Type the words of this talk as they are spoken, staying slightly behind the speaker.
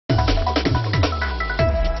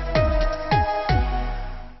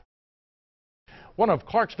One of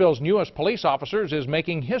Clarksville's newest police officers is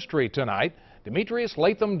making history tonight. Demetrius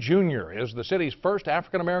Latham Jr. is the city's first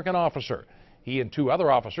African-American officer. He and two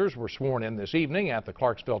other officers were sworn in this evening at the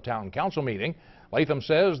Clarksville Town Council meeting. Latham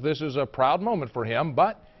says this is a proud moment for him,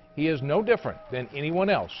 but he is no different than anyone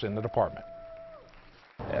else in the department.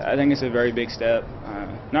 I think it's a very big step,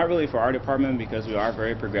 not really for our department because we are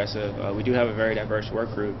very progressive. We do have a very diverse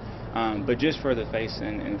work group, but just for the face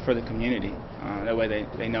and for the community. That way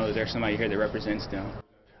they know that there's somebody here that represents them.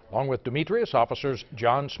 Along with Demetrius, officers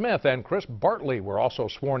John Smith and Chris Bartley were also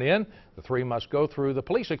sworn in. The three must go through the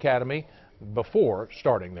police academy before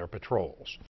starting their patrols.